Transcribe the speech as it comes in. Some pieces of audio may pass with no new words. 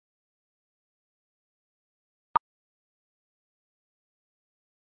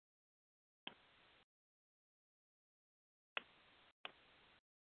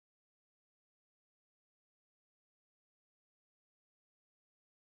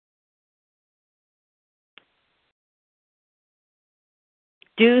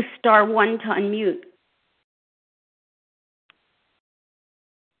Do star one to unmute.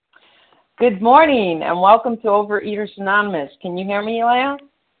 Good morning and welcome to Overeaters Anonymous. Can you hear me, Leah?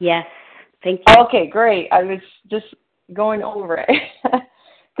 Yes, thank you. Okay, great. I was just going over it.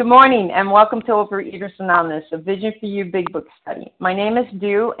 Good morning and welcome to Overeaters Anonymous, a Vision for You Big Book study. My name is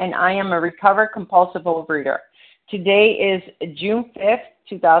Dew and I am a recovered compulsive overeater. Today is June 5th,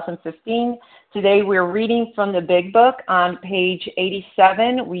 2015. Today we're reading from the Big Book on page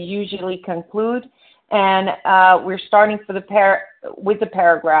 87. We usually conclude, and we're starting with the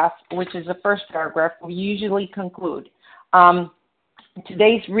paragraph, which is the first paragraph. We usually conclude.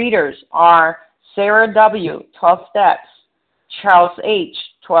 Today's readers are Sarah W., 12 Steps, Charles H.,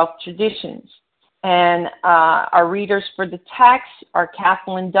 12 Traditions, and our readers for the text are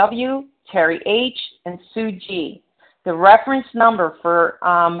Kathleen W., Terry H., and Sue G. The reference number for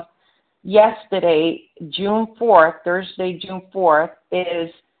yesterday, June 4th, Thursday, June 4th,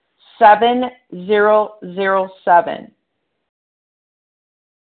 is 7007.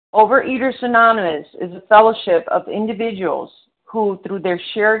 Overeaters Anonymous is a fellowship of individuals who, through their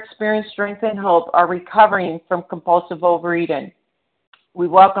shared experience, strength, and hope, are recovering from compulsive overeating. We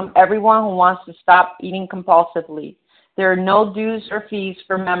welcome everyone who wants to stop eating compulsively. There are no dues or fees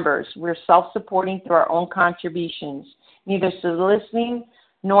for members. We're self-supporting through our own contributions, neither soliciting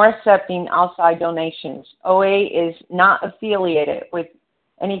nor accepting outside donations. OA is not affiliated with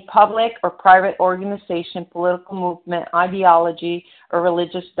any public or private organization, political movement, ideology, or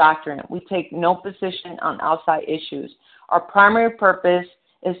religious doctrine. We take no position on outside issues. Our primary purpose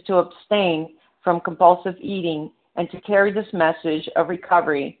is to abstain from compulsive eating and to carry this message of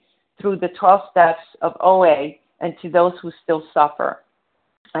recovery through the 12 steps of OA and to those who still suffer.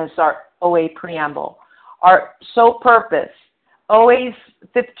 As our OA preamble. Our sole purpose, OA's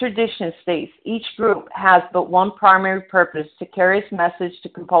fifth tradition states, each group has but one primary purpose, to carry its message to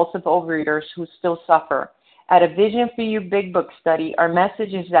compulsive overeaters who still suffer. At a Vision for You Big Book study, our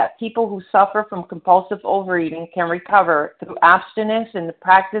message is that people who suffer from compulsive overeating can recover through abstinence and the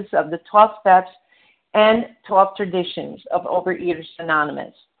practice of the 12 steps and 12 traditions of Overeaters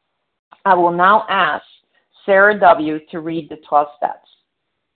Anonymous. I will now ask Sarah W. to read the 12 steps.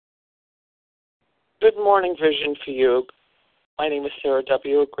 Good morning, Vision for You. My name is Sarah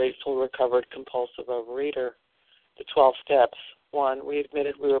W., a grateful, recovered, compulsive overeater. The 12 steps. 1, we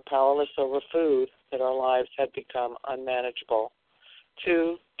admitted we were powerless over food, that our lives had become unmanageable.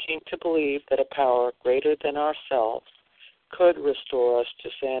 2, came to believe that a power greater than ourselves could restore us to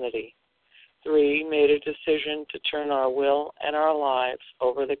sanity. 3, made a decision to turn our will and our lives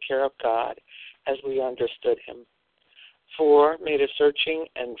over the care of God as we understood Him. 4, made a searching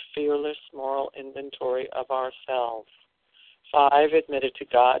and fearless moral inventory of ourselves. 5, admitted to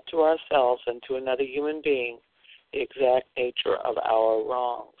God, to ourselves, and to another human being the exact nature of our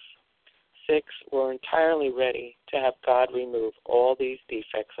wrongs. 6, were entirely ready to have God remove all these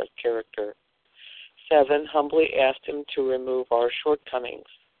defects of character. 7, humbly asked Him to remove our shortcomings.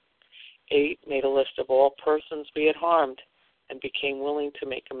 8, made a list of all persons we had harmed and became willing to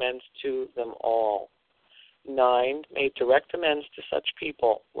make amends to them all. 9, made direct amends to such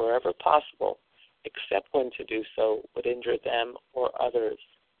people wherever possible, except when to do so would injure them or others.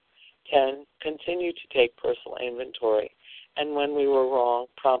 10, continued to take personal inventory, and when we were wrong,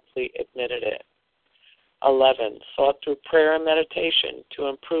 promptly admitted it. 11, sought through prayer and meditation to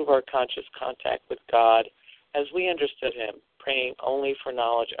improve our conscious contact with God as we understood Him, praying only for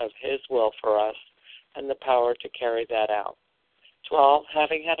knowledge of His will for us and the power to carry that out. 12,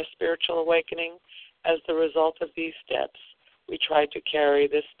 having had a spiritual awakening as the result of these steps, we tried to carry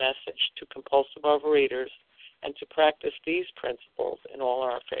this message to compulsive overeaters and to practice these principles in all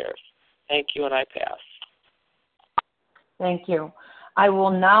our affairs. Thank you, and I pass. Thank you. I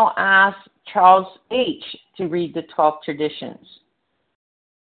will now ask Charles H. to read the 12 traditions.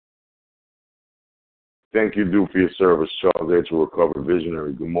 Thank you, Dew, for your service. Charles H., a recovered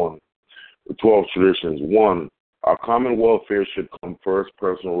visionary. Good morning. The 12 traditions. 1, our common welfare should come first.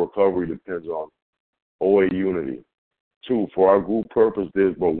 Personal recovery depends on OA unity. 2, for our group purpose,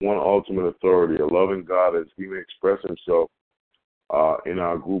 there's but one ultimate authority, a loving God as He may express Himself in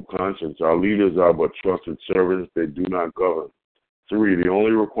our group conscience. Our leaders are but trusted servants. They do not govern. 3, the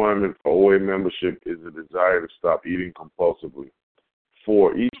only requirement for OA membership is the desire to stop eating compulsively.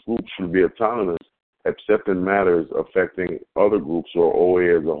 4, each group should be autonomous, except in matters affecting other groups or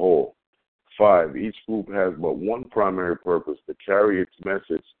OA as a whole. 5, each group has but one primary purpose, to carry its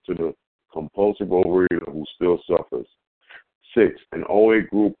message to the compulsive overeater who still suffers. 6, an OA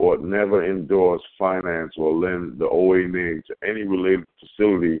group ought never endorse, finance, or lend the OA name to any related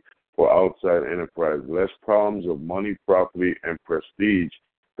facility for outside enterprise, less problems of money, property, and prestige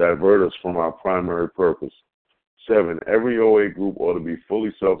divert us from our primary purpose. 7. Every OA group ought to be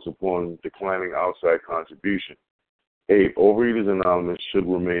fully self-supporting, declining outside contribution. 8. Overeaters Anonymous should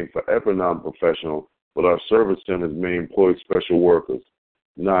remain forever non-professional, but our service centers may employ special workers.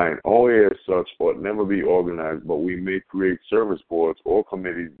 9. OA as such ought never be organized, but we may create service boards or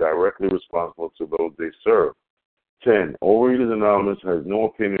committees directly responsible to those they serve. 10. Overeaters Anonymous has no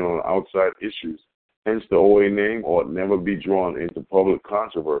opinion on outside issues, hence the OA name ought never be drawn into public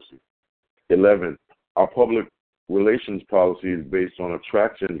controversy. 11. Our public relations policy is based on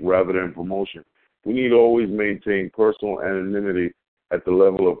attraction rather than promotion. We need to always maintain personal anonymity at the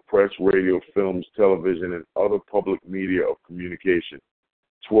level of press, radio, films, television, and other public media of communication.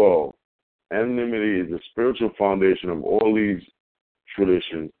 12. Anonymity is the spiritual foundation of all these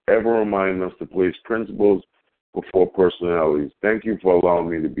traditions, ever reminding us to place principles before personalities. Thank you for allowing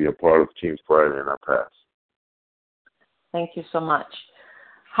me to be a part of Team Friday, and I pass. Thank you so much.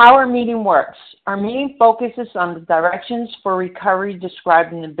 How our meeting works. Our meeting focuses on the directions for recovery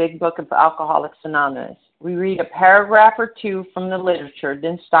described in the Big Book of Alcoholics Anonymous. We read a paragraph or two from the literature,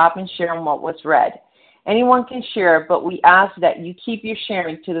 then stop and share on what was read. Anyone can share, but we ask that you keep your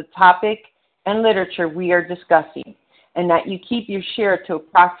sharing to the topic and literature we are discussing, and that you keep your share to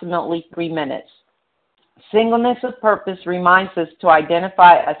approximately 3 minutes. Singleness of purpose reminds us to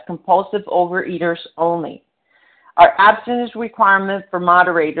identify as compulsive overeaters only. Our abstinence requirement for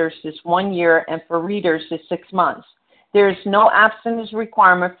moderators is 1 year and for readers is 6 months. There is no abstinence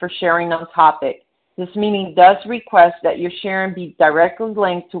requirement for sharing on topic. This meeting does request that your sharing be directly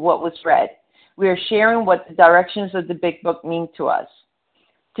linked to what was read. We are sharing what the directions of the Big Book mean to us.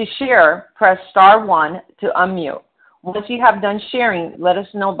 To share, press star 1 to unmute. Once you have done sharing, let us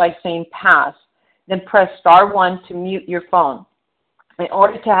know by saying pass. Then press star 1 to mute your phone. In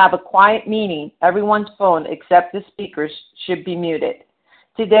order to have a quiet meeting, everyone's phone except the speakers should be muted.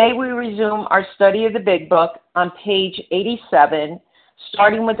 Today we resume our study of the Big Book on page 87,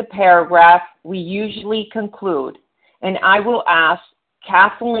 starting with the paragraph we usually conclude, and I will ask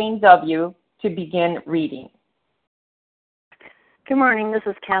Kathleen W. to begin reading. Good morning. This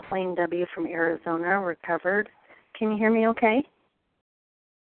is Kathleen W. from Arizona, recovered. Can you hear me okay?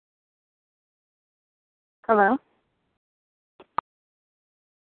 Hello?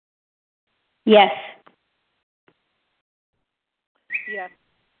 Yes. Yes.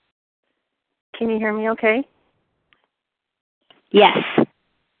 Can you hear me okay? Yes.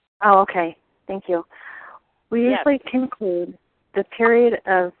 Oh, okay. Thank you. We usually conclude the period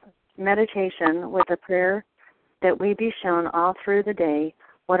of meditation with a prayer that we be shown all through the day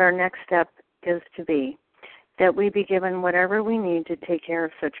what our next step is to be, that we be given whatever we need to take care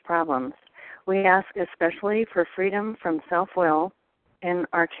of such problems. We ask especially for freedom from self-will and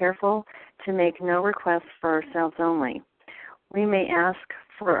are careful to make no requests for ourselves only. We may ask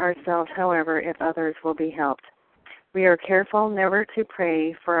for ourselves, however, if others will be helped. We are careful never to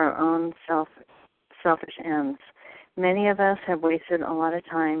pray for our own selfish ends. Many of us have wasted a lot of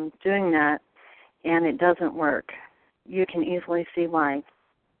time doing that, and it doesn't work. You can easily see why.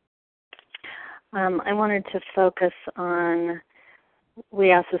 I wanted to focus on,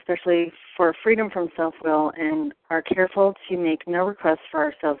 we ask especially for freedom from self-will and are careful to make no requests for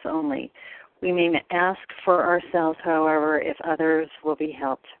ourselves only. We may ask for ourselves, however, if others will be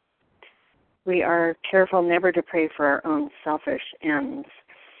helped. We are careful never to pray for our own selfish ends.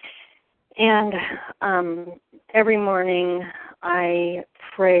 And every morning I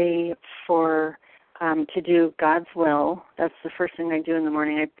pray for to do God's will. That's the first thing I do in the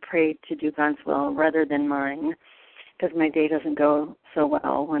morning. I pray to do God's will rather than mine, because my day doesn't go so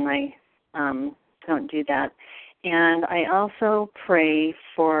well when I don't do that. And I also pray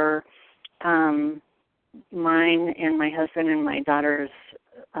for mine and my husband and my daughter's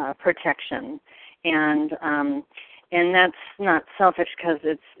protection. And that's not selfish, because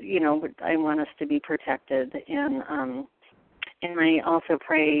it's, I want us to be protected. And I also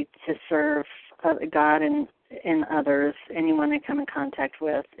pray to serve God and others, anyone I come in contact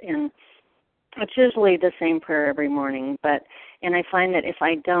with. And it's usually the same prayer every morning. And I find that if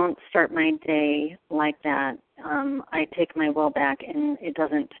I don't start my day like that, I take my will back and it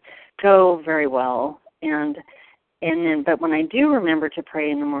doesn't go very well. But when I do remember to pray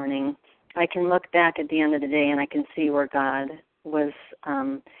in the morning, I can look back at the end of the day and I can see where God was,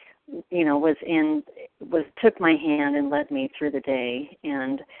 took my hand and led me through the day.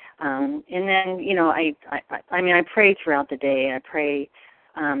 And then, I pray throughout the day. I pray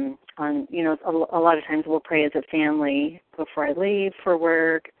a lot of times we'll pray as a family before I leave for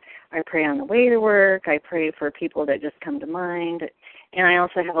work. I pray on the way to work. I pray for people that just come to mind. And I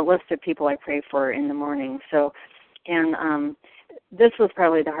also have a list of people I pray for in the morning. So, and this was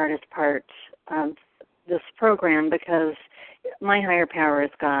probably the hardest part of this program because my higher power is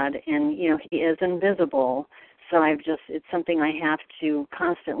God, and, He is invisible. So it's something I have to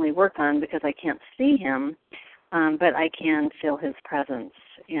constantly work on because I can't see Him, but I can feel His presence.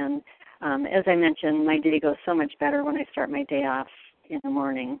 And as I mentioned, my day goes so much better when I start my day off in the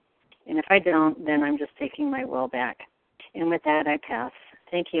morning. And if I don't, then I'm just taking my will back. And with that, I pass.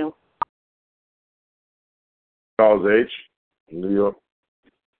 Thank you. Charles H., New York.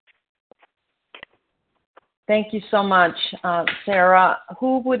 Thank you so much, Sarah.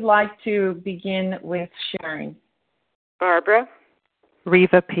 Who would like to begin with sharing? Barbara.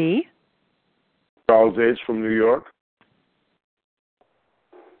 Reva P. Charles H. from New York.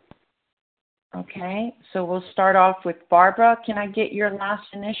 Okay, so we'll start off with Barbara. Can I get your last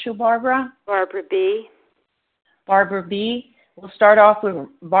initial, Barbara? Barbara B. Barbara B. We'll start off with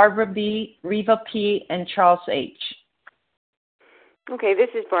Barbara B., Reva P., and Charles H. Okay, this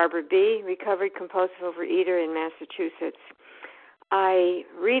is Barbara B., recovered compulsive overeater in Massachusetts. I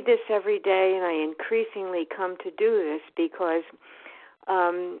read this every day, and I increasingly come to do this because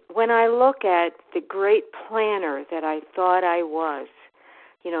when I look at the great planner that I thought I was,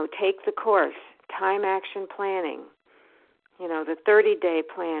 take the course, time action planning, the 30-day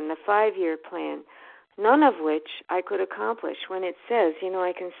plan, the 5-year plan, none of which I could accomplish when it says,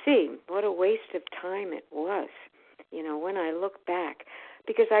 I can see what a waste of time it was, when I look back,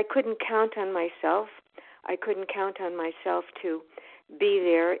 because I couldn't count on myself. I couldn't count on myself to be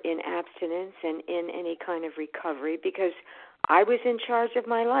there in abstinence and in any kind of recovery because I was in charge of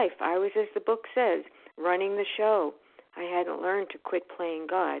my life. I was, as the book says, running the show. I hadn't learned to quit playing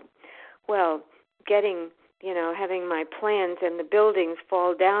God. Well, having my plans and the buildings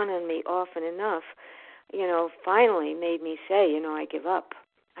fall down on me often enough, finally made me say, I give up.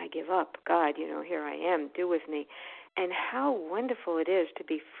 I give up. God, here I am. Do with me. And how wonderful it is to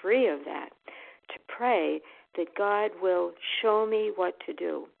be free of that, to pray that God will show me what to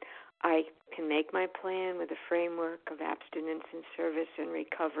do. I can make my plan with a framework of abstinence and service and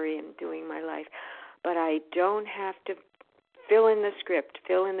recovery and doing my life, but I don't have to fill in the script,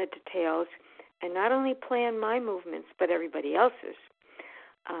 fill in the details, and not only plan my movements, but everybody else's.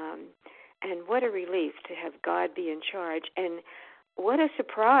 And what a relief to have God be in charge. And what a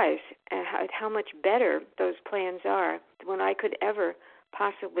surprise at how much better those plans are than I could ever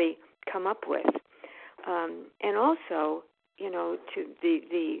possibly come up with. And also, to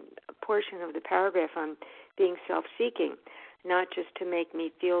the portion of the paragraph on being self-seeking, not just to make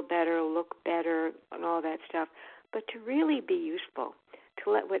me feel better, look better, and all that stuff, but to really be useful,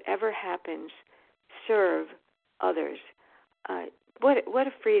 to let whatever happens serve others. What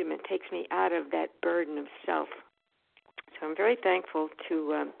a freedom it takes me out of that burden of self. So I'm very thankful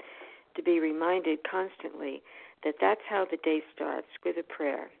to be reminded constantly that that's how the day starts, with a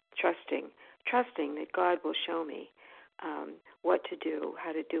prayer, trusting that God will show me what to do,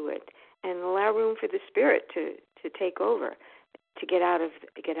 how to do it, and allow room for the Spirit to take over, to get out of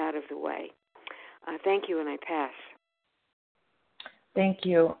the way. Thank you, and I pass. Thank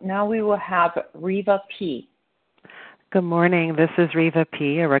you. Now we will have Reva P. Good morning. This is Reva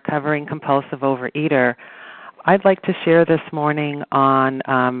P., a recovering compulsive overeater. I'd like to share this morning on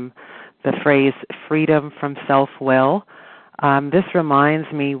the phrase freedom from self-will. This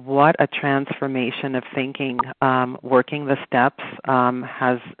reminds me what a transformation of thinking working the steps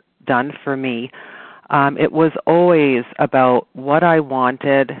has done for me. It was always about what I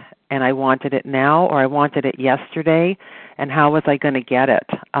wanted, and I wanted it now, or I wanted it yesterday, and how was I going to get it?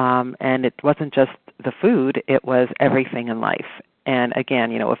 And it wasn't just the food, it was everything in life. And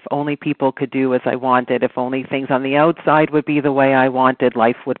again, if only people could do as I wanted, if only things on the outside would be the way I wanted,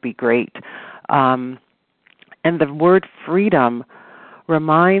 life would be great. And the word freedom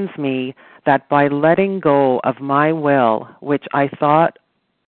reminds me that by letting go of my will, which I thought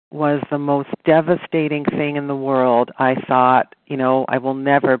was the most devastating thing in the world, I thought, I will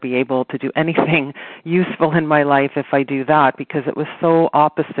never be able to do anything useful in my life if I do that, because it was so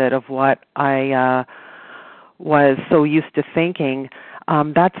opposite of what I was so used to thinking.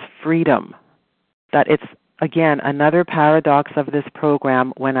 That's freedom. That it's, again, another paradox of this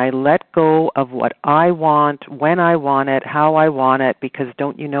program. When I let go of what I want, when I want it, how I want it, because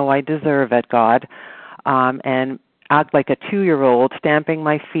don't you know I deserve it, God, and act like a 2-year-old, stamping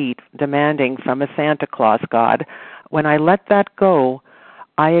my feet, demanding from a Santa Claus, God. When I let that go,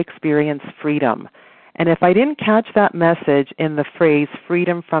 I experience freedom. And if I didn't catch that message in the phrase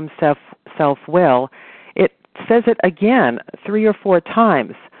freedom from self-will, it says it again 3 or 4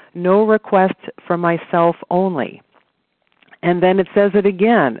 times. No request for myself only. And then it says it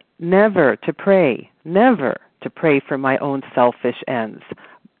again, never to pray for my own selfish ends.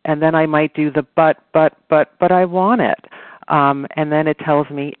 And then I might do the but I want it. And then it tells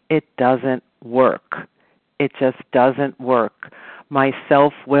me it doesn't work. It just doesn't work. My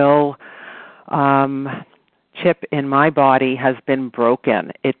self-will chip in my body has been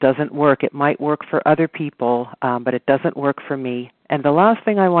broken. It doesn't work. It might work for other people, but it doesn't work for me. And the last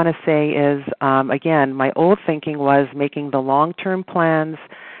thing I want to say is, again, my old thinking was making the long-term plans,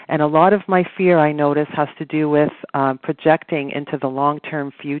 and a lot of my fear, I notice, has to do with projecting into the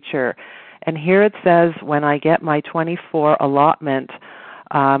long-term future. And here it says, when I get my 24 allotment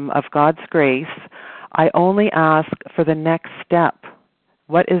of God's grace, I only ask for the next step.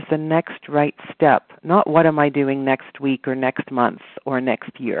 What is the next right step? Not what am I doing next week or next month or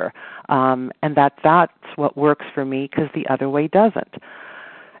next year. And that's what works for me, because the other way doesn't.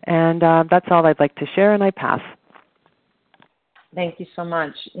 And that's all I'd like to share, and I pass. Thank you so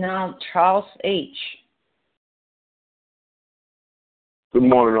much. Now, Charles H. Good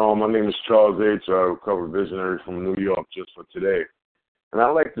morning, all. My name is Charles H. I recover visionary from New York just for today. And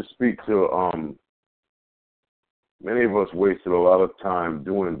I'd like to speak to many of us wasted a lot of time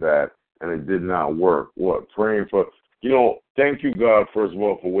doing that, and it did not work. What? Praying for, thank you, God, first of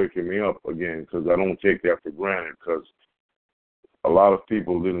all, for waking me up again, because I don't take that for granted, because a lot of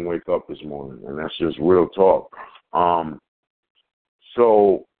people didn't wake up this morning, and that's just real talk.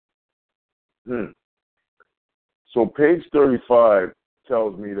 So page 35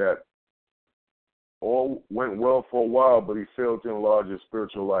 tells me that all went well for a while, but he failed to enlarge his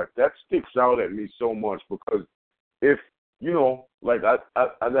spiritual life. That sticks out at me so much, because if, I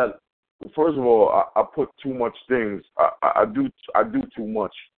got, first of all, I put too much things. I do too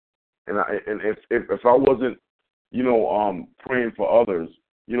much. And if I wasn't, praying for others,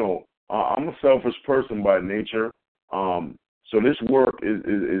 I'm a selfish person by nature. So this work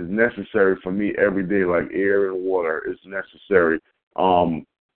is necessary for me every day, like air and water is necessary.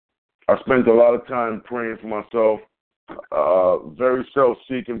 I spent a lot of time praying for myself. Very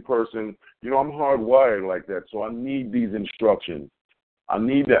self-seeking person. I'm hardwired like that, so I need these instructions. I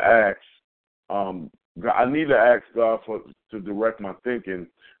need to ask God to direct my thinking.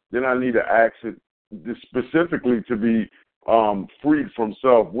 Then I need to ask it specifically to be freed from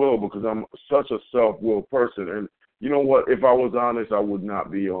self-will, because I'm such a self-will person. And you know what? If I was honest, I would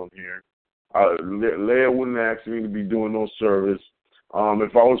not be on here. Leah wouldn't ask me to be doing no service.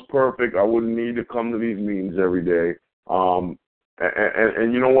 If I was perfect, I wouldn't need to come to these meetings every day. And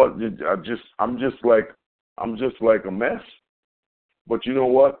you know what? I'm just like a mess. But you know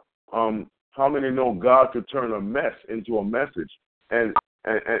what? How many know God could turn a mess into a message? And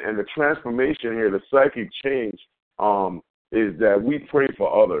the transformation here, the psychic change, is that we pray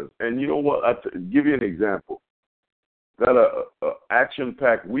for others. And you know what? I'll give you an example. Got a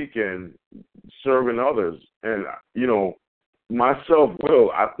action-packed weekend serving others, and my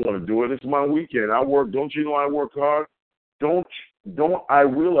self-will, I want to do it. It's my weekend. I work. Don't you know I work hard? Don't I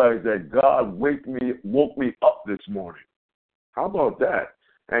realize that God woke me up this morning? How about that?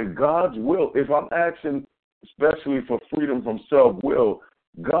 And God's will, if I'm asking especially for freedom from self-will,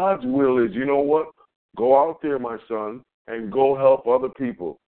 God's will is, you know what? Go out there, my son, and go help other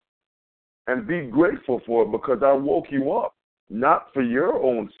people. And be grateful for it, because I woke you up, not for your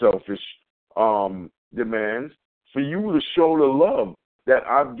own selfish demands, for you to show the love that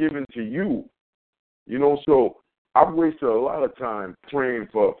I've given to you. So I've wasted a lot of time praying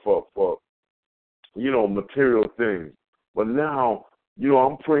for material things. But now,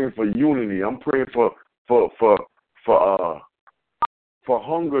 I'm praying for unity. I'm praying for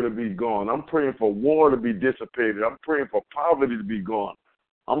hunger to be gone. I'm praying for war to be dissipated. I'm praying for poverty to be gone.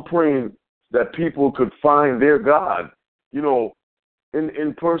 I'm praying that people could find their God,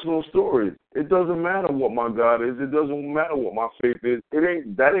 in personal stories. It doesn't matter what my God is. It doesn't matter what my faith is. That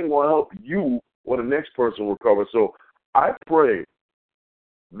ain't going to help you or the next person recover. So I pray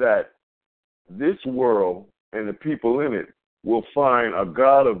that this world and the people in it will find a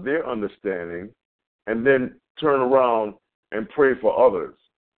God of their understanding, and then turn around and pray for others.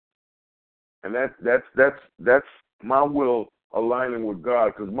 And that's my will aligning with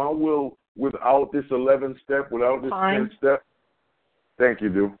God, because my will, without this 11th step, without this 10th step. Thank you,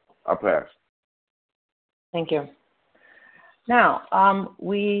 Du. I pass. Thank you. Now,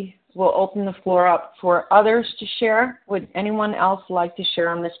 we will open the floor up for others to share. Would anyone else like to share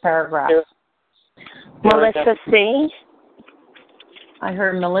on this paragraph? Melissa C. I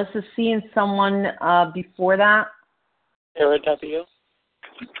heard Melissa C. and someone before that. Sarah W.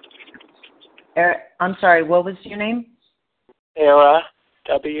 I'm sorry, what was your name? Sarah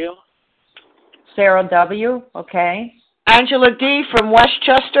W. Sarah W. Okay. Angela D. from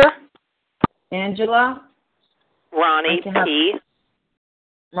Westchester. Angela. Ronnie P.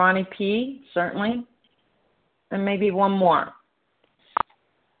 Ronnie P., certainly. And maybe one more.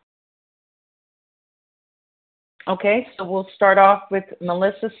 Okay, so we'll start off with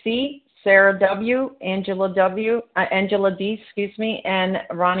Melissa C., Sarah W., Angela D., and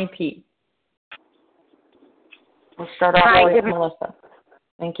Ronnie P. We'll start off with Melissa.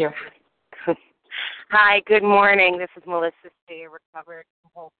 Thank you. Hi, good morning. This is Melissa C., a recovered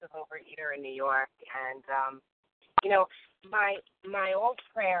compulsive overeater in New York. And, my old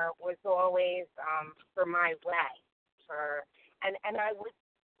prayer was always for my way. And I would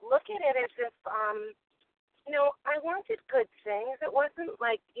look at it as if, I wanted good things. It wasn't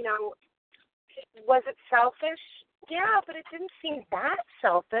like, was it selfish? Yeah, but it didn't seem that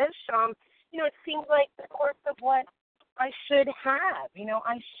selfish. It seemed like the course of what I should have.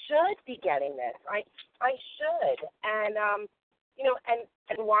 I should be getting this. I should. And,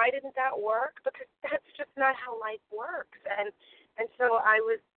 and why didn't that work? Because that's just not how life works. And so I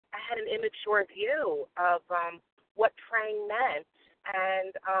had an immature view of what praying meant.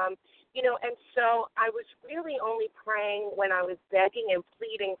 And, and so I was really only praying when I was begging and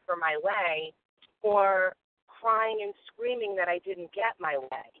pleading for my way or crying and screaming that I didn't get my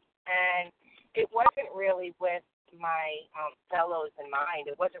way. And it wasn't really with my fellows in mind.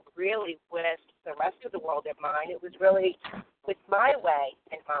 It wasn't really with the rest of the world in mind. It was really with my way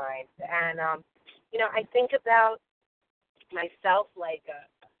in mind. And, I think about myself like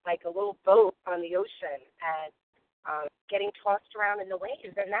a little boat on the ocean and getting tossed around in the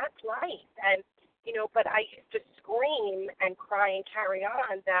waves, and that's life. And, but I used to scream and cry and carry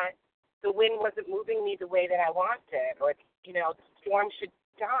on that the wind wasn't moving me the way that I wanted, or, the storm should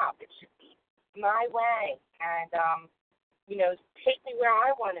stop. It should be my way, and, take me where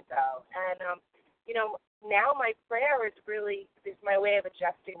I want to go. And, now my prayer is my way of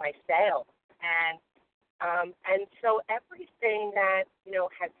adjusting my sails. And so everything that,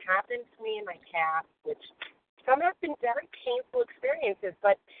 has happened to me in my past, which some have been very painful experiences,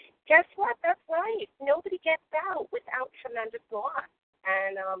 but guess what? That's life. Nobody gets out without tremendous loss.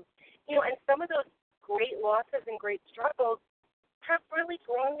 And, and some of those great losses and great struggles have really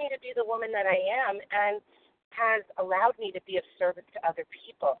grown me to be the woman that I am and has allowed me to be of service to other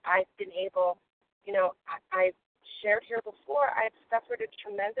people. I've been able, I've shared here before, I've suffered a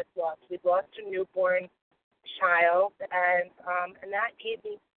tremendous loss. We lost a newborn child, and that gave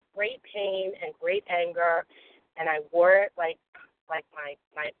me great pain and great anger, and I wore it like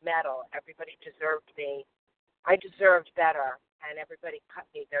my medal. Everybody deserved me. I deserved better, and everybody cut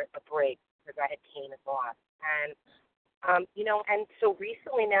me a break because I had pain and loss. And and so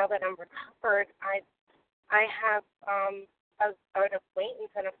recently, now that I'm recovered, I have an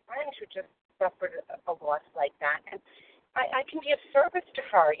acquaintance and a friend who just suffered a loss like that, and I can be of service to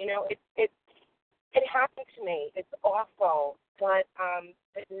her. It happened to me. It's awful, but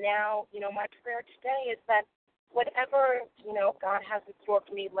now, my prayer today is that whatever, God has in store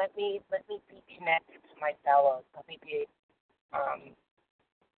for me, let me be connected to my fellows. Let me be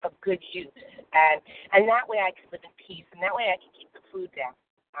of good use, and that way I can live in peace, and that way I can keep the food down.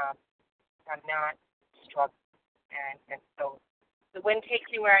 I'm not struggling, and so the wind takes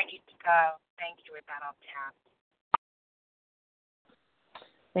me where I need to go. Thank you. With that, I'll pass.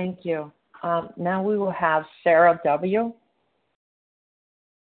 Thank you. Now we will have Sarah W.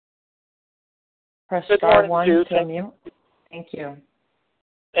 Press star 1 to unmute. Thank you.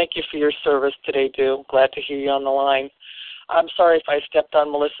 Thank you for your service today, Dew. Glad to hear you on the line. I'm sorry if I stepped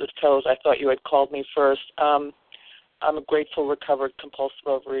on Melissa's toes. I thought you had called me first. I'm a grateful, recovered, compulsive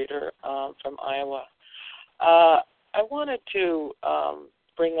overeater from Iowa. I wanted to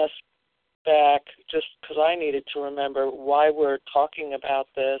bring us back just because I needed to remember why we're talking about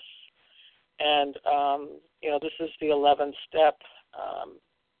this. And, this is the 11th step,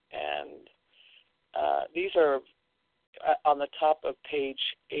 and these are on the top of page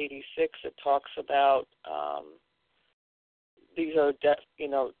 86. It talks about these are,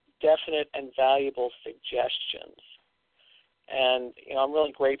 definite and valuable suggestions. And, I'm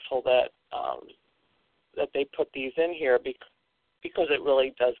really grateful that that they put these in here because it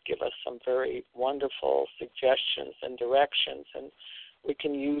really does give us some very wonderful suggestions and directions, and we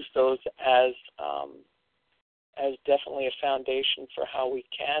can use those as definitely a foundation for how we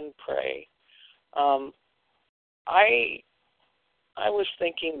can pray. I was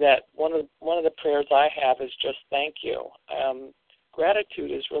thinking that one of the prayers I have is just thank you.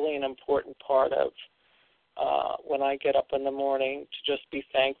 Gratitude is really an important part of when I get up in the morning, to just be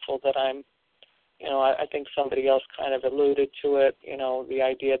thankful that I'm, I think somebody else kind of alluded to it, the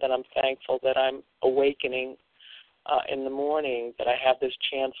idea that I'm thankful that I'm awakening in the morning that I have this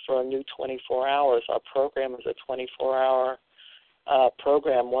chance for a new 24 hours. Our program is a 24-hour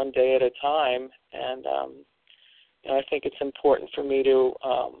program, one day at a time, and I think it's important for me to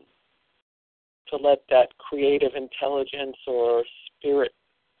let that creative intelligence or spirit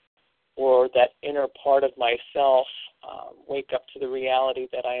or that inner part of myself wake up to the reality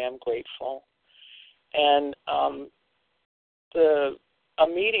that I am grateful. And a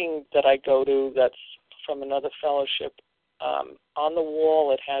meeting that I go to that's from another fellowship, on the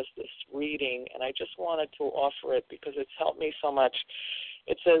wall it has this reading, and I just wanted to offer it because it's helped me so much.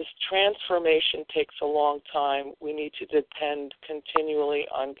 It says, transformation takes a long time. We need to depend continually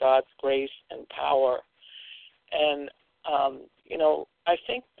on God's grace and power. And, I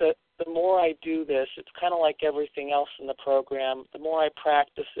think that the more I do this, it's kind of like everything else in the program. The more I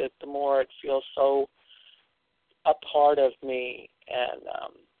practice it, the more it feels so a part of me. And,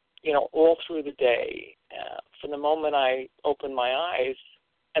 all through the day, from the moment I open my eyes,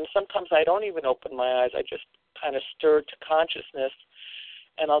 and sometimes I don't even open my eyes, I just kind of stir to consciousness,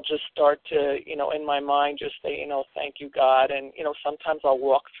 and I'll just start to, in my mind, just say, thank you, God. And, sometimes I'll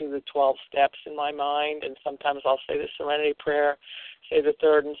walk through the 12 steps in my mind, and sometimes I'll say the Serenity Prayer, say the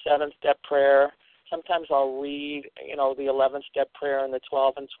 3rd and 7th step prayer. Sometimes I'll read, the 11th step prayer and the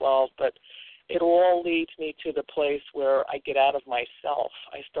 12 and 12, but it all leads me to the place where I get out of myself.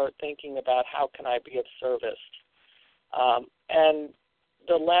 I start thinking about how can I be of service. And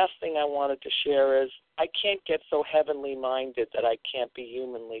the last thing I wanted to share is I can't get so heavenly minded that I can't be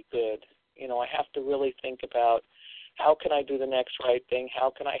humanly good. I have to really think about how can I do the next right thing?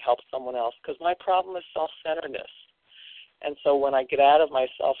 How can I help someone else? Because my problem is self-centeredness. And so when I get out of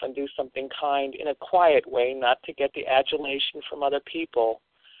myself and do something kind in a quiet way, not to get the adulation from other people,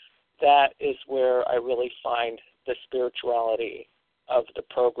 that is where I really find the spirituality of the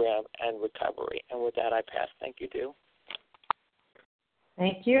program and recovery. And with that, I pass. Thank you, Du.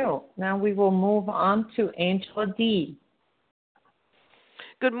 Thank you. Now we will move on to Angela D.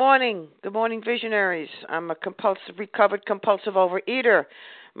 Good morning. Good morning, visionaries. I'm a recovered compulsive overeater.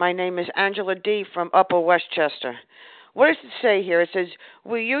 My name is Angela D. from Upper Westchester. What does it say here? It says,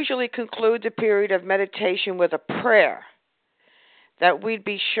 we usually conclude the period of meditation with a prayer that we'd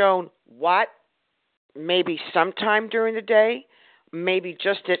be shown what? Maybe sometime during the day? Maybe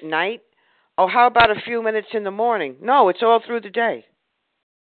just at night? Oh, how about a few minutes in the morning? No, it's all through the day.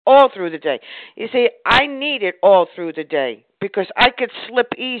 All through the day. You see, I need it all through the day because I could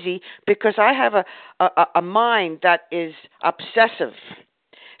slip easy because I have a mind that is obsessive.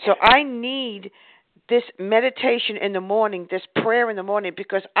 So I need this meditation in the morning, this prayer in the morning,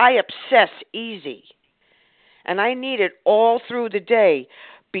 because I obsess easy. And I need it all through the day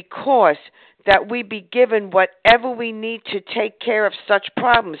because that we be given whatever we need to take care of such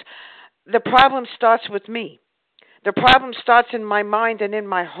problems. The problem starts with me. The problem starts in my mind and in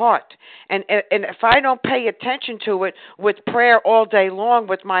my heart. And if I don't pay attention to it with prayer all day long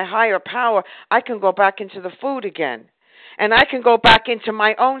with my higher power, I can go back into the food again. And I can go back into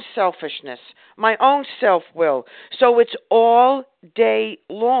my own selfishness, my own self-will. So it's all day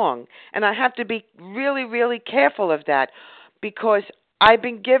long. And I have to be really, really careful of that because I've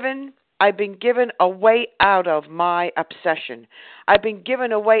been given a way out of my obsession. I've been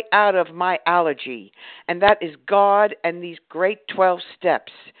given a way out of my allergy, and that is God and these great 12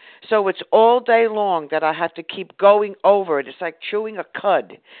 steps. So it's all day long that I have to keep going over it. It's like chewing a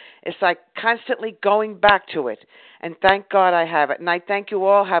cud. It's like constantly going back to it. And thank God I have it. And I thank you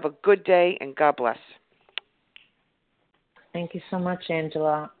all. Have a good day, and God bless. Thank you so much,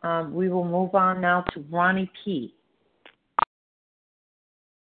 Angela. We will move on now to Ronnie P.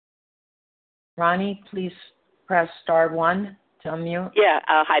 Ronnie, please press *1 to unmute. Yeah,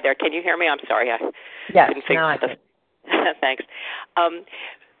 hi there. Can you hear me? I'm sorry. Yes, now I can. Thanks.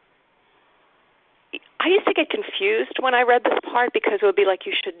 I used to get confused when I read this part because it would be like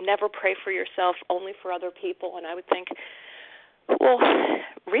you should never pray for yourself, only for other people. And I would think, well,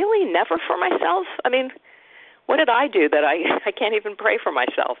 really, never for myself? I mean, what did I do that I can't even pray for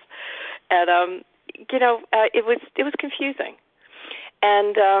myself? And, it was confusing.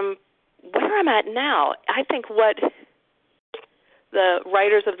 And where I'm at now, I think what the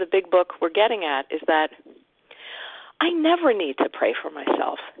writers of the big book were getting at is that I never need to pray for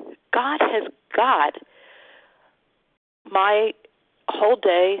myself. God has got my whole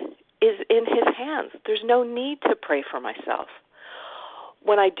day is in his hands. There's no need to pray for myself.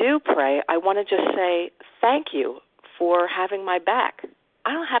 When I do pray, I want to just say thank you for having my back.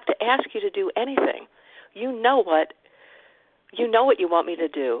 I don't have to ask you to do anything. You know what you want me to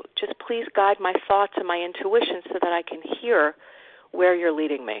do. Just please guide my thoughts and my intuition so that I can hear where you're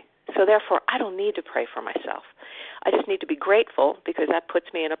leading me. So therefore, I don't need to pray for myself. I just need to be grateful because that puts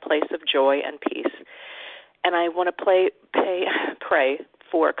me in a place of joy and peace. And I want to pray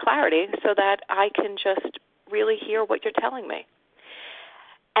for clarity so that I can just really hear what you're telling me.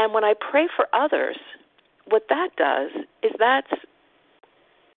 And when I pray for others, what that does is that's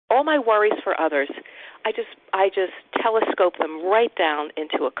all my worries for others. I just telescope them right down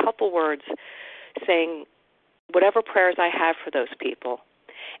into a couple words saying whatever prayers I have for those people.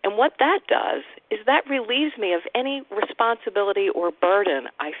 And what that does is that relieves me of any responsibility or burden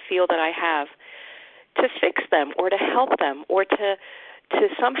I feel that I have to fix them or to help them or to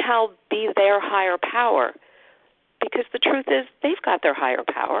somehow be their higher power. Because the truth is they've got their higher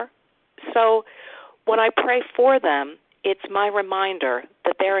power. So when I pray for them, it's my reminder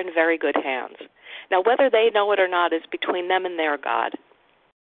that they're in very good hands. Now, whether they know it or not is between them and their God,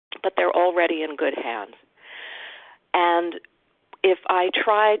 but they're already in good hands. And if I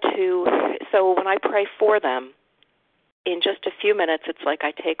try to, so when I pray for them, in just a few minutes, it's like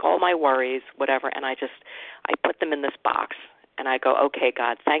I take all my worries, whatever, and I put them in this box. And I go, okay,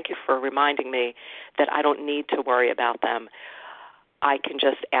 God, thank you for reminding me that I don't need to worry about them. I can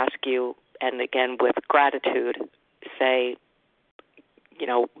just ask you, and again, with gratitude, say,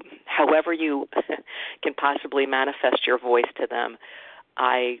 however you can possibly manifest your voice to them,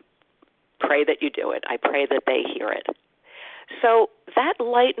 I pray that you do it. I pray that they hear it. So that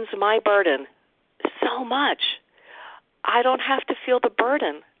lightens my burden so much. I don't have to feel the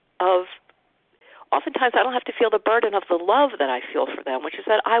burden of, oftentimes I don't have to feel the burden of the love that I feel for them, which is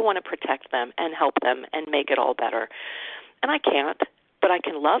that I want to protect them and help them and make it all better. And I can't, but I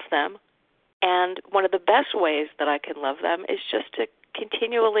can love them. And one of the best ways that I can love them is just to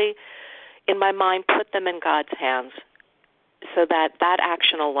continually, in my mind, put them in God's hands so that that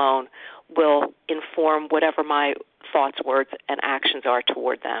action alone will inform whatever my thoughts, words, and actions are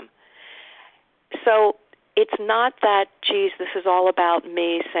toward them. So it's not that, geez, this is all about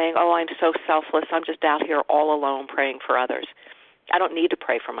me saying, oh, I'm so selfless, I'm just out here all alone praying for others. I don't need to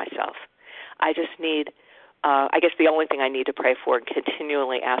pray for myself. I just need, I guess the only thing I need to pray for and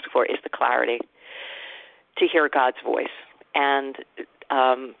continually ask for is the clarity to hear God's voice and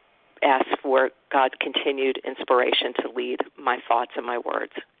ask for God's continued inspiration to lead my thoughts and my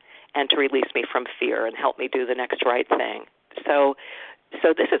words and to release me from fear and help me do the next right thing. So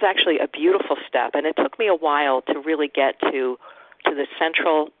this is actually a beautiful step, and it took me a while to really get to the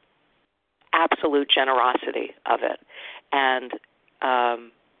central absolute generosity of it. And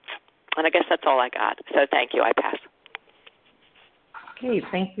I guess that's all I got. So thank you. I pass. Okay,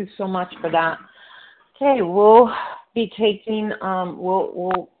 thank you so much for that. Okay, we'll be taking,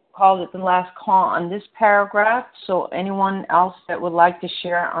 we'll call it the last call on this paragraph. So anyone else that would like to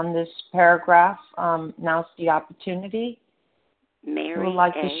share on this paragraph, now's the opportunity. Mary Who would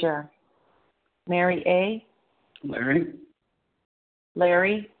like A. to share? Mary A.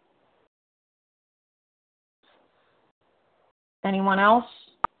 Larry. Anyone else?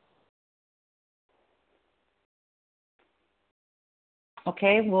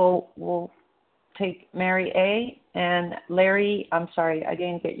 Okay, we'll take Mary A. and Larry. I'm sorry, I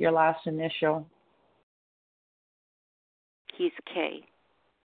didn't get your last initial. He's K.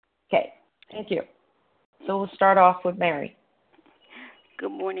 Okay, thank you. So we'll start off with Mary. Good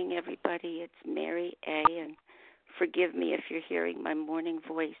morning, everybody. It's Mary A., and forgive me if you're hearing my morning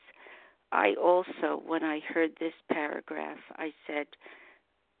voice. I also, when I heard this paragraph, I said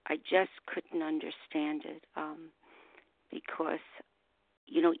I just couldn't understand it because,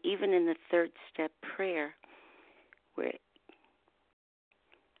 even in the third step prayer, where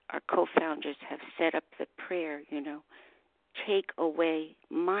our co-founders have set up the prayer, take away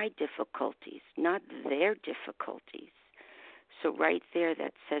my difficulties, not their difficulties. So right there,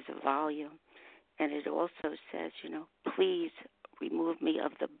 that says a volume. And it also says, please remove me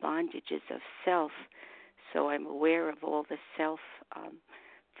of the bondages of self, so I'm aware of all the self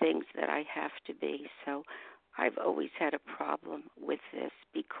things that I have to be. So I've always had a problem with this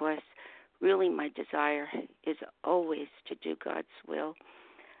because really my desire is always to do God's will,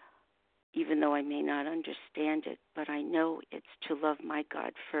 even though I may not understand it. But I know it's to love my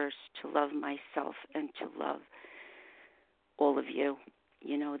God first, to love myself, and to love all of you.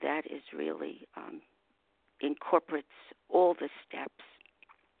 That is really incorporates all the steps.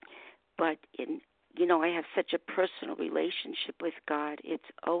 But I have such a personal relationship with God. It's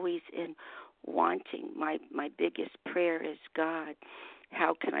always in wanting. My biggest prayer is, God,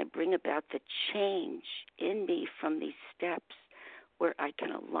 how can I bring about the change in me from these steps where I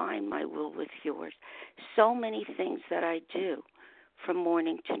can align my will with yours? So many things that I do from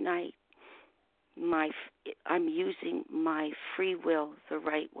morning to night I'm using my free will the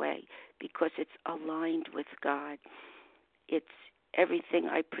right way because it's aligned with God. It's everything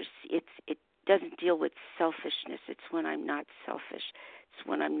I perceive. It doesn't deal with selfishness. It's when I'm not selfish. It's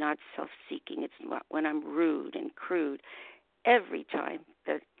when I'm not self-seeking. It's not when I'm rude and crude. Every time.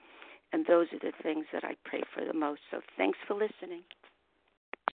 And those are the things that I pray for the most. So thanks for listening.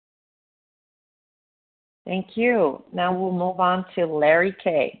 Thank you. Now we'll move on to Larry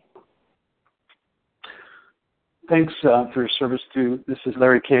K. Thanks for your service, too. This is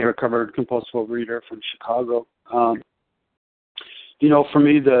Larry K., recovered compulsive overeater from Chicago. For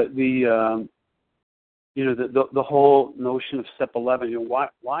me, the whole notion of step 11.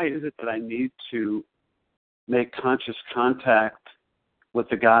 Why is it that I need to make conscious contact with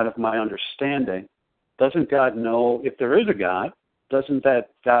the God of my understanding? Doesn't God know if there is a God? Doesn't that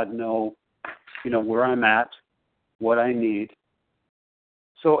God know, where I'm at, what I need?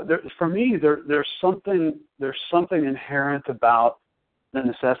 So for me, there's something inherent about the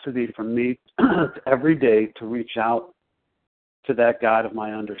necessity for me every day to reach out to that God of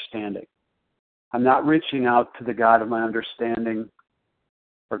my understanding. I'm not reaching out to the God of my understanding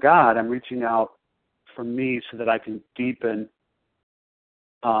for God. I'm reaching out for me so that I can deepen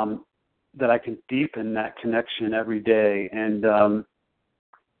that connection every day. And so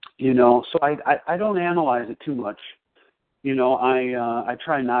I don't analyze it too much. I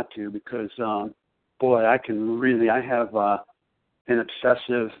try not to because, I have an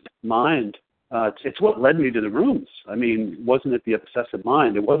obsessive mind. It's what led me to the rooms. I mean, wasn't it the obsessive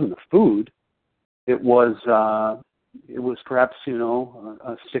mind? It wasn't the food. It was perhaps,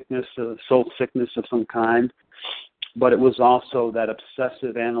 a sickness, a soul sickness of some kind. But it was also that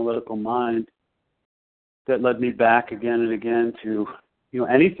obsessive analytical mind that led me back again and again to,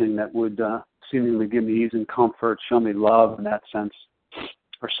 anything that would seemingly give me ease and comfort, show me love in that sense,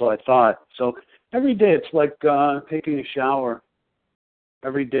 or so I thought. So every day it's like taking a shower.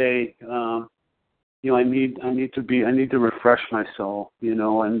 Every day, I need to refresh my soul,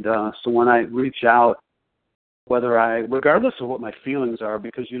 and so when I reach out, regardless of what my feelings are,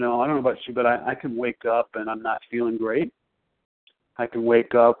 because, I don't know about you, but I can wake up and I'm not feeling great. I can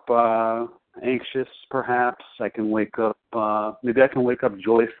wake up anxious, perhaps. I can wake up, maybe I can wake up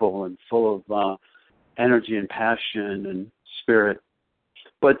joyful and full of energy and passion and spirit.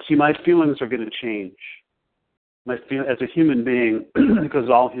 But see, my feelings are going to change. As a human being, because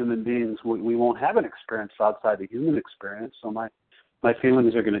all human beings, we won't have an experience outside the human experience, so my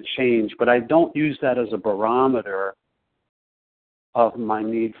feelings are going to change. But I don't use that as a barometer of my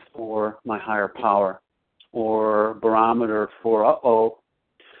need for my higher power or barometer for,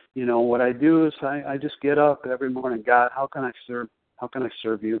 what I do is I just get up every morning. God, how can I serve? How can I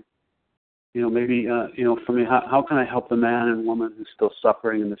serve you? Maybe, for me, how can I help the man and woman who's still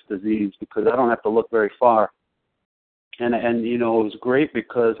suffering in this disease? Because I don't have to look very far. And it was great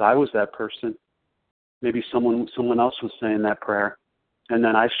because I was that person. Maybe someone else was saying that prayer, and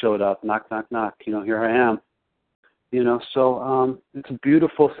then I showed up, knock, knock, knock. Here I am. So it's a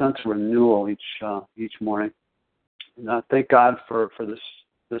beautiful sense of renewal each morning. And thank God for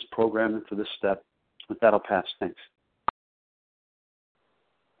this program and for this step. With that, I'll pass. Thanks.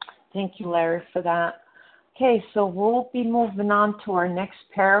 Thank you, Larry, for that. Okay, so we'll be moving on to our next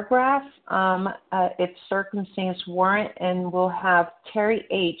paragraph, if circumstance warrant, and we'll have Terry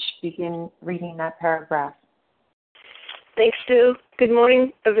H. begin reading that paragraph. Thanks, Stu. Good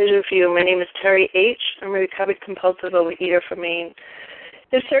morning. A vision for you. My name is Terry H. I'm a recovered compulsive overeater from Maine.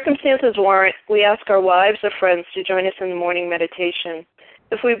 If circumstances warrant, we ask our wives or friends to join us in the morning meditation.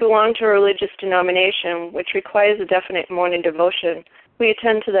 If we belong to a religious denomination, which requires a definite morning devotion, we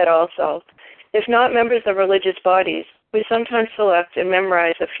attend to that also. If not members of religious bodies, we sometimes select and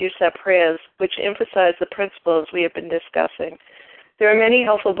memorize a few set prayers which emphasize the principles we have been discussing. There are many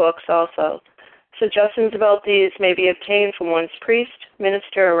helpful books also. Suggestions about these may be obtained from one's priest,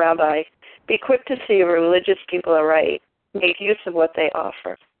 minister, or rabbi. Be quick to see if religious people are right. Make use of what they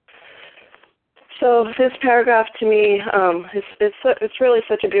offer. So this paragraph to me, it's really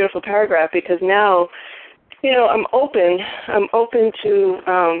such a beautiful paragraph because now, I'm open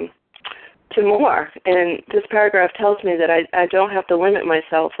to more. And this paragraph tells me that I don't have to limit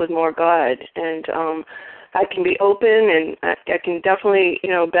myself with more God. And I can be open, and I can definitely,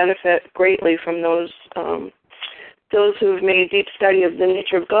 benefit greatly from those who have made deep study of the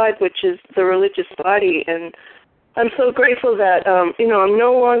nature of God, which is the religious body. And I'm so grateful that, I'm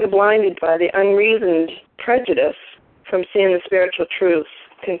no longer blinded by the unreasoned prejudice from seeing the spiritual truths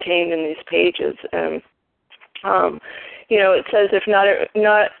contained in these pages. And it says if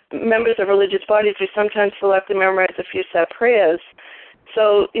not members of religious bodies, we sometimes select and memorize a few set prayers.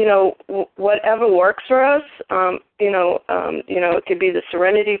 So, whatever works for us, it could be the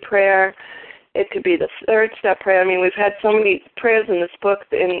serenity prayer. It could be the third step prayer. I mean, we've had so many prayers in this book,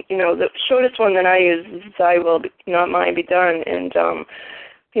 and, the shortest one that I use is thy will, not mine, be done. And,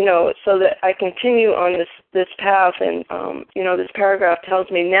 so that I continue on this path. And, this paragraph tells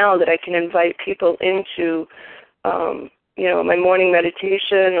me now that I can invite people into, my morning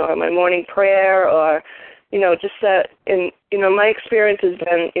meditation or my morning prayer, or, just that. And, my experience has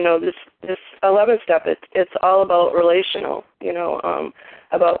been, this 11th step, it's all about relational,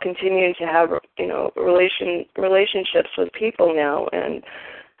 about continuing to have, relationships with people now. And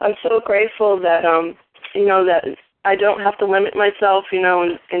I'm so grateful that, that I don't have to limit myself,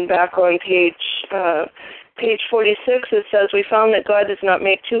 and back on page 46, it says, we found that God does not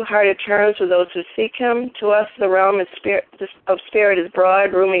make too hard a terms with those who seek him. To us, the realm of spirit is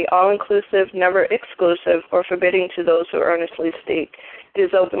broad, roomy, all-inclusive, never exclusive, or forbidding to those who earnestly seek. It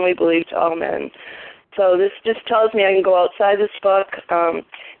is openly believed to all men. So this just tells me I can go outside this book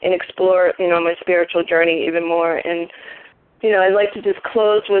and explore, my spiritual journey even more. And, I'd like to just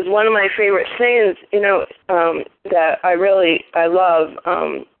close with one of my favorite sayings, that I love.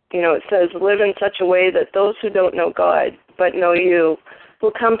 It says, live in such a way that those who don't know God but know you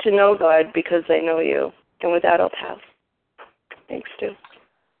will come to know God because they know you. And with that, I'll pass. Thanks, Stu.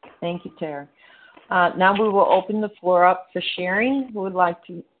 Thank you, Tara. Now we will open the floor up for sharing. Who would like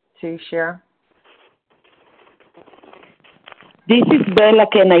to share? This is Bella.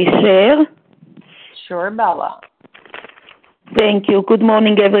 Can I share? Sure, Bella. Thank you. Good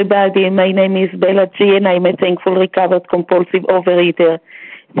morning, everybody. My name is Bella G, and I'm a thankful recovered compulsive overeater.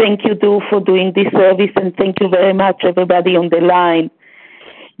 Thank you, Du, for doing this service, and thank you very much, everybody on the line.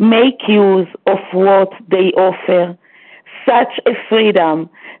 Make use of what they offer. Such a freedom,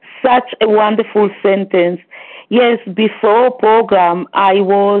 such a wonderful sentence. Yes, before program, I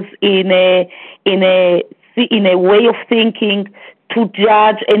was in a way of thinking to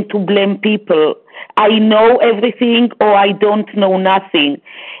judge and to blame people. I know everything or I don't know nothing.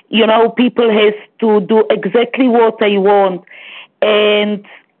 People have to do exactly what I want. And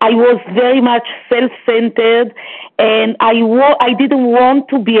I was very much self-centered, and I didn't want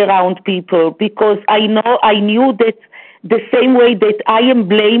to be around people because I knew that the same way that I am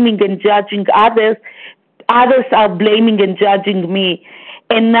blaming and judging others are blaming and judging me.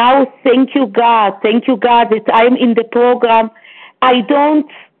 And now, thank you, God, that I'm in the program. I don't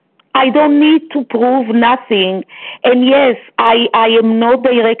need to prove nothing. And yes, I am not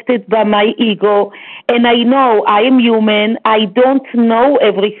directed by my ego. And I know I am human. I don't know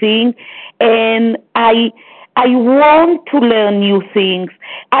everything. And I want to learn new things.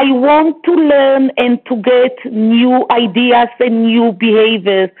 I want to learn and to get new ideas and new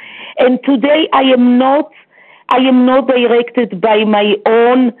behaviors. And today I am not directed by my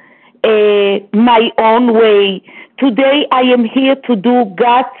own way. Today I am here to do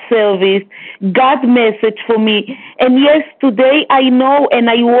God's service, God's message for me. And yes, today I know and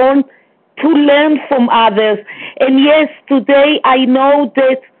I want to learn from others. And yes, today I know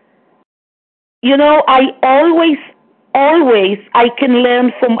that, I always I can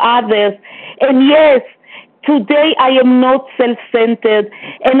learn from others. And yes, today I am not self-centered,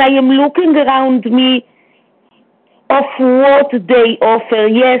 and I am looking around me of what they offer.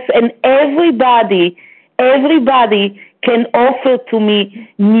 Yes, and everybody can offer to me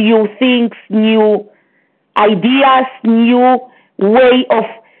new things, new ideas, new way of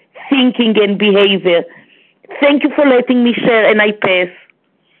thinking and behavior. Thank you for letting me share, and I pass.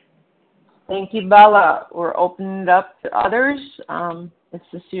 Thank you, Bella. We're opening it up to others. This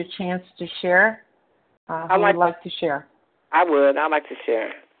is your chance to share. Who would like to share? I would. I'd like to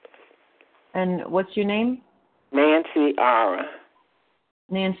share. And what's your name? Nancy R.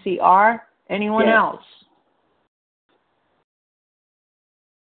 Nancy R. Anyone else?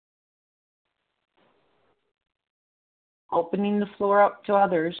 Opening the floor up to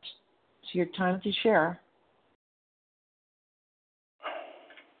others. It's your time to share.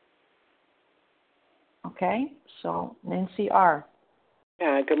 Okay, so Nancy R.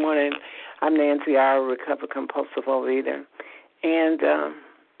 Good morning. I'm Nancy R., recovered compulsive overeater. And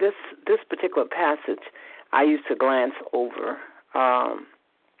this particular passage I used to glance over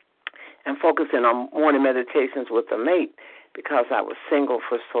and focus in on morning meditations with a mate because I was single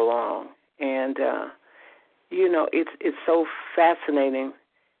for so long. And, it's so fascinating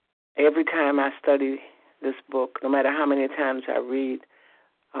every time I study this book, no matter how many times I read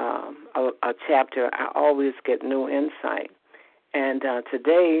a chapter, I always get new insight. And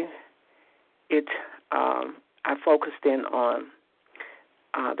today, I focused in on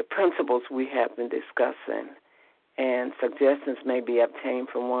the principles we have been discussing, and suggestions may be obtained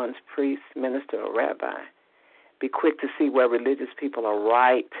from one's priest, minister, or rabbi. Be quick to see where religious people are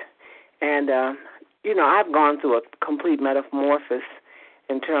right. And, I've gone through a complete metamorphosis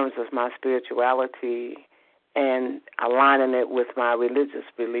in terms of my spirituality and aligning it with my religious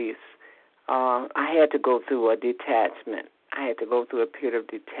beliefs. I had to go through a detachment. I had to go through a period of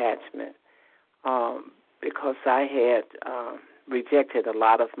detachment because I had rejected a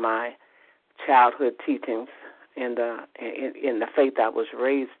lot of my childhood teachings in the faith I was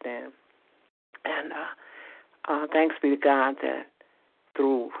raised in. And thanks be to God that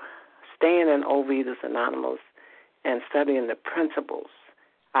through staying in Overeaters Anonymous and studying the principles,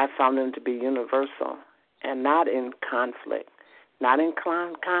 I found them to be universal and not in conflict, not in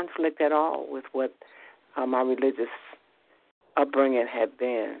conflict at all with what my religious upbringing had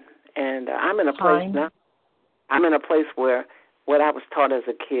been. And I'm in a place now. I'm in a place where what I was taught as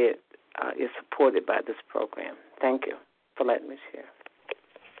a kid is supported by this program. Thank you for letting me share.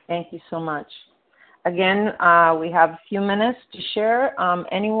 Thank you so much. Again, we have a few minutes to share.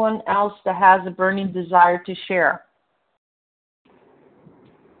 Anyone else that has a burning desire to share?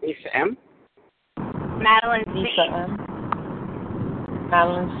 Lisa M. Madeline C. Lisa M.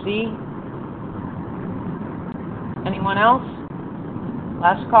 Madeline C. Anyone else?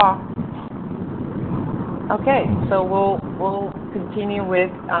 Last call. Okay, so we'll continue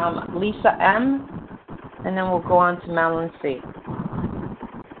with Lisa M. and then we'll go on to Madeline C.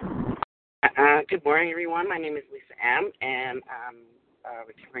 Good morning, everyone. My name is Lisa M., and I'm a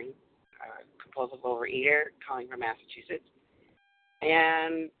recovering compulsive overeater calling from Massachusetts.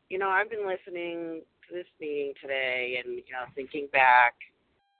 And, I've been listening to this meeting today and, thinking back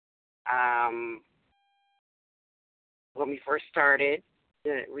when we first started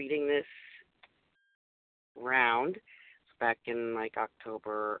reading this round, back in,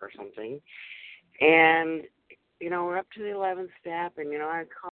 October or something. And, we're up to the 11th step, and, I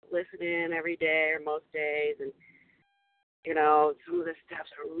listen in every day or most days, and some of the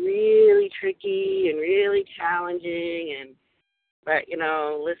steps are really tricky and really challenging, but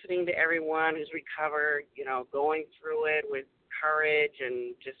listening to everyone who's recovered, going through it with courage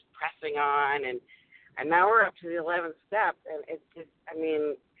and just pressing on, and now we're up to the 11th step, and it's just,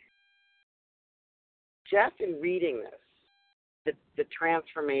 just in reading this, the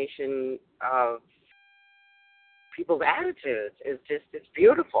transformation of people's attitudes is just, it's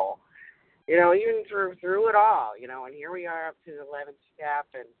beautiful, even through it all, and here we are up to the 11th step,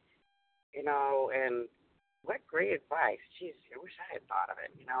 and what great advice. Jeez, I wish I had thought of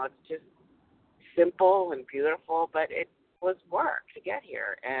it. It's just simple and beautiful, but it was work to get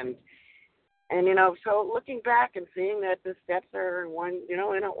here, and so looking back and seeing that the steps are in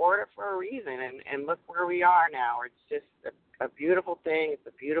order for a reason, and look where we are now. It's just a beautiful thing. It's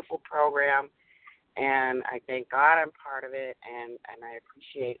a beautiful program. And I thank God I'm part of it, and I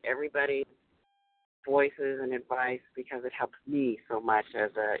appreciate everybody's voices and advice because it helps me so much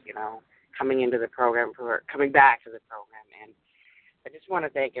as coming into the program, coming back to the program. And I just want to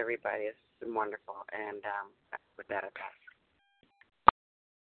thank everybody. It's been wonderful. And with that, I pass.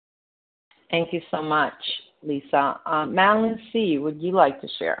 Thank you so much, Lisa. Madeline C., would you like to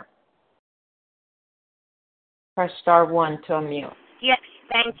share? Press *1 to unmute. Yes,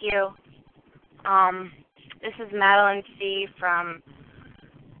 thank you. This is Madeline C. from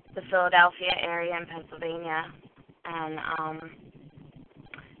the Philadelphia area in Pennsylvania, and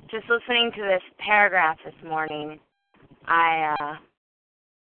just listening to this paragraph this morning,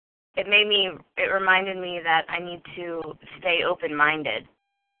 it reminded me that I need to stay open-minded.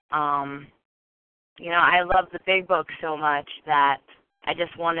 I love the big book so much that I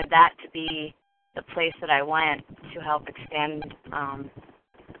just wanted that to be the place that I went to help extend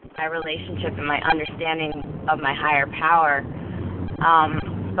my relationship and my understanding of my higher power.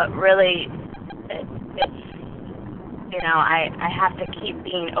 But really, it's I have to keep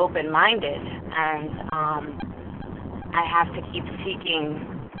being open-minded, and I have to keep seeking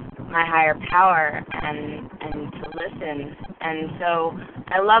my higher power and to listen. And so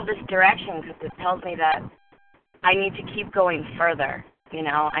I love this direction because it tells me that I need to keep going further.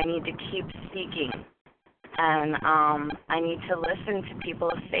 I need to keep seeking. And I need to listen to people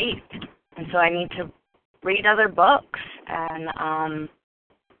of faith. And so I need to read other books. And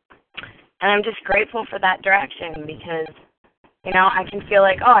I'm just grateful for that direction because, I can feel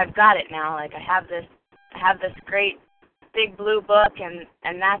like, oh, I've got it now. Like I have this great big blue book, and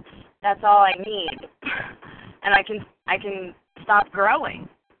that's all I need. And I can stop growing.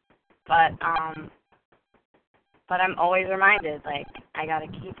 But I'm always reminded, like, I got to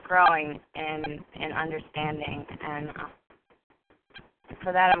keep growing in understanding, and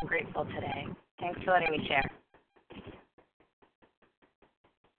for that I'm grateful today. Thanks for letting me share.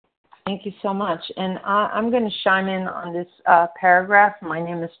 Thank you so much. And I'm going to chime in on this paragraph. My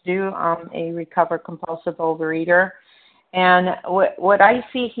name is Stu. I'm a recovered compulsive overeater. And what I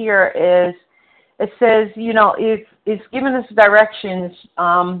see here is it says, it's given us directions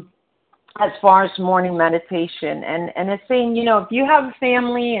as far as morning meditation. And it's saying, if you have a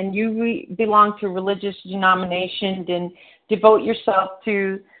family and you belong to a religious denomination, then devote yourself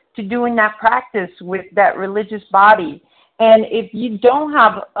to doing that practice with that religious body. And if you don't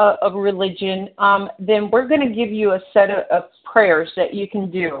have a religion, then we're going to give you a set of prayers that you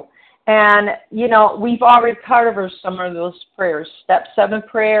can do. And, we've already covered some of those prayers. Step 7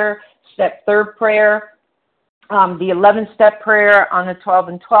 prayer, step 3 prayer, the 11-step prayer on the 12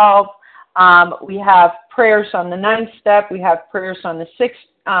 and 12. We have prayers on the 9th step. We have prayers on the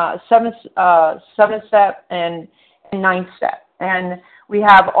 7th step and 9th step. And we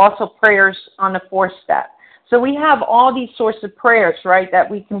have also prayers on the 4th step. So we have all these sorts of prayers, right,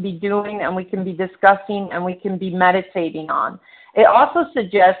 that we can be doing and we can be discussing and we can be meditating on. It also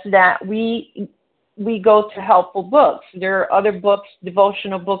suggests that we go to helpful books. There are other books,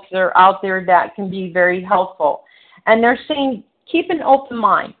 devotional books that are out there that can be very helpful. And they're saying keep an open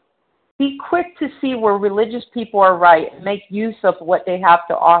mind. Be quick to see where religious people are right and make use of what they have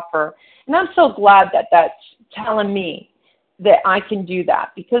to offer. And I'm so glad that that's telling me that I can do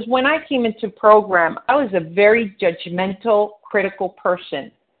that. Because when I came into program, I was a very judgmental, critical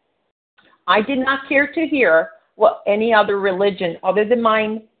person. I did not care to hear what any other religion other than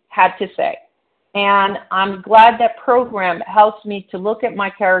mine had to say. And I'm glad that program helps me to look at my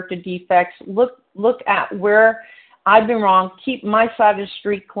character defects, look at where I've been wrong, keep my side of the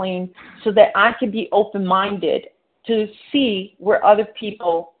street clean so that I can be open-minded to see where other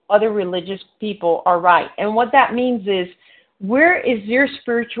religious people are right. And what that means is, where is your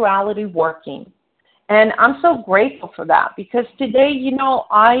spirituality working? And I'm so grateful for that because today,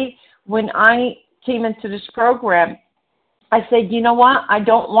 when I came into this program, I said, you know what? I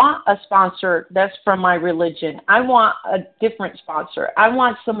don't want a sponsor that's from my religion. I want a different sponsor. I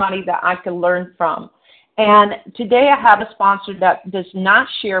want somebody that I can learn from. And today I have a sponsor that does not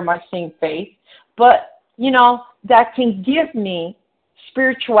share my same faith, but, that can give me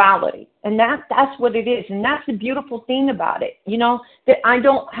spirituality. And that's what it is. And that's the beautiful thing about it, that I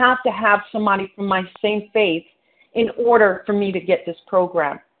don't have to have somebody from my same faith in order for me to get this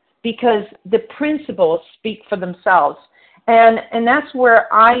program because the principles speak for themselves. And that's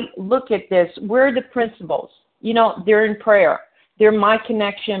where I look at this. Where are the principles? They're in prayer. They're my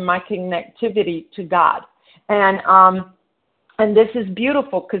connection, my connectivity to God. And this is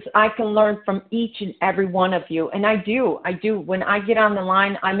beautiful because I can learn from each and every one of you. And I do. When I get on the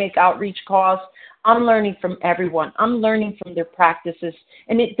line, I make outreach calls. I'm learning from everyone. I'm learning from their practices.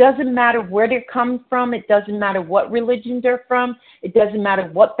 And it doesn't matter where they're coming from. It doesn't matter what religion they're from. It doesn't matter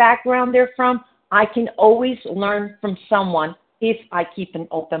what background they're from. I can always learn from someone if I keep an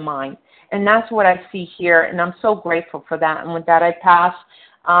open mind. And that's what I see here. And I'm so grateful for that. And with that, I pass.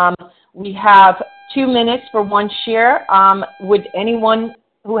 We have 2 minutes for one share. Would anyone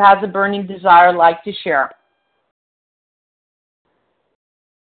who has a burning desire like to share?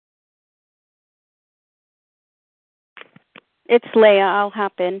 It's Leah. I'll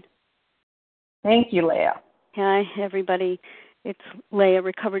hop in. Thank you, Leah. Hi, everybody. It's Leah,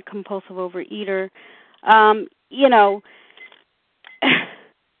 recovered compulsive overeater.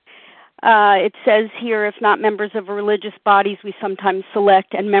 It says here, if not members of religious bodies, we sometimes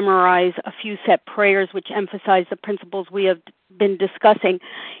select and memorize a few set prayers which emphasize the principles we have been discussing.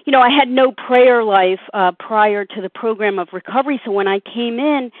 I had no prayer life prior to the program of recovery, so when I came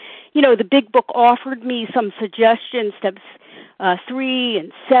in, the big book offered me some suggestions, steps 3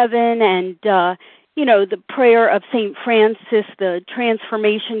 and 7, and the prayer of St. Francis, the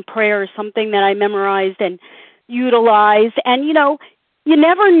transformation prayer, is something that I memorized and utilized. And, you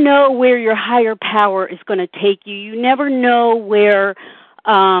never know where your higher power is going to take you. You never know where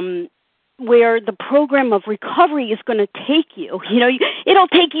the program of recovery is going to take you. It'll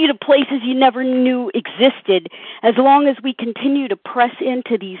take you to places you never knew existed as long as we continue to press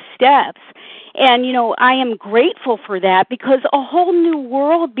into these steps. And, I am grateful for that because a whole new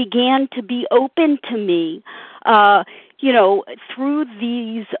world began to be open to me, through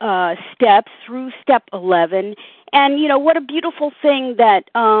these steps, through step 11. And, what a beautiful thing that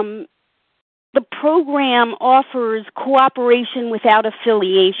the program offers cooperation without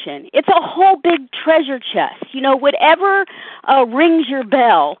affiliation. It's a whole big treasure chest. Whatever rings your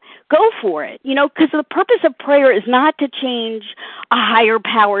bell, go for it. Because the purpose of prayer is not to change a higher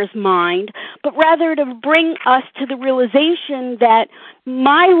power's mind, but rather to bring us to the realization that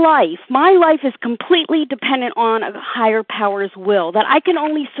my life is completely dependent on a higher power's will, that I can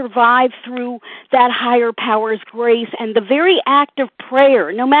only survive through that higher power's grace. And the very act of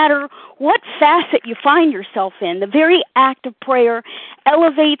prayer, no matter what facet you find yourself in, the very act of prayer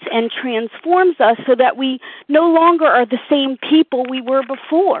elevates and transforms us so that we no longer are the same people we were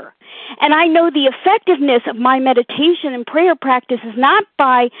before. And I know the effectiveness of my meditation and prayer practice is not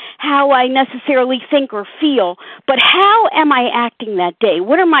by how I necessarily think or feel, but how am I acting that day?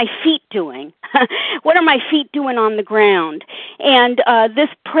 What are my feet doing? What are my feet doing on the ground? And this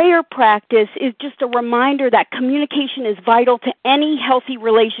prayer practice is just a reminder that communication is vital to any healthy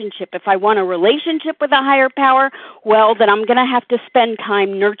relationship. If I want a relationship with a higher power, well, then I'm going to have to spend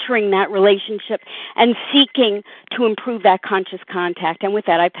time nurturing that relationship and seeking to improve that conscious contact. And with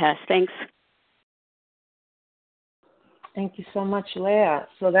that, I pass. Thanks. Thank you so much, Leah.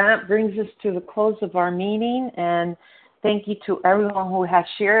 So that brings us to the close of our meeting, and thank you to everyone who has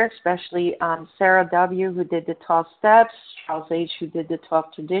shared, especially Sarah W., who did the 12 steps, Charles H., who did the 12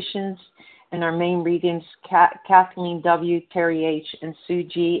 traditions, and our main readings, Kathleen W., Terry H., and Sue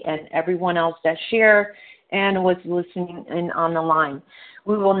G., and everyone else that shared and was listening in on the line.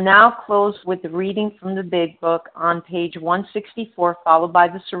 We will now close with the reading from the Big Book on page 164, followed by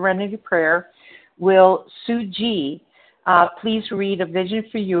the Serenity Prayer. Will Sue G. Please read A Vision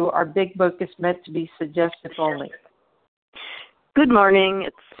for You? Our Big Book is meant to be suggestive only. Good morning.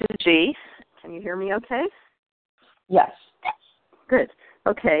 It's Sue G. Can you hear me okay? Yes. Good.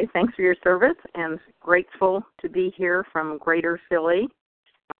 Okay. Thanks for your service, and grateful to be here from Greater Philly,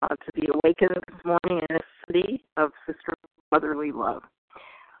 to be awakened this morning in a city of sister motherly love.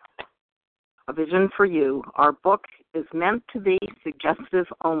 A Vision for You. Our book is meant to be suggestive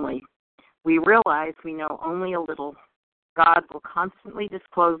only. We realize we know only a little. God will constantly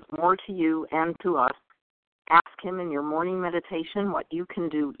disclose more to you and to us. Ask Him in your morning meditation what you can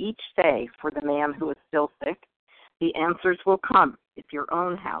do each day for the man who is still sick. The answers will come if your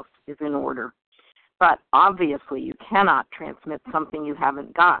own house is in order. But obviously you cannot transmit something you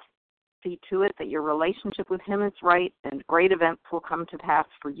haven't got. See to it that your relationship with Him is right, and great events will come to pass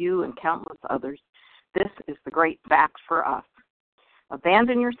for you and countless others. This is the great fact for us.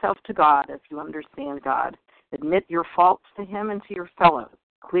 Abandon yourself to God as you understand God. Admit your faults to Him and to your fellows.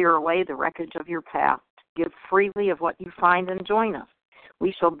 Clear away the wreckage of your past. Give freely of what you find and join us.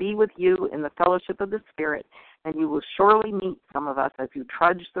 We shall be with you in the fellowship of the Spirit, and you will surely meet some of us as you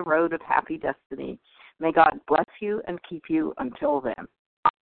trudge the road of happy destiny. May God bless you and keep you until then.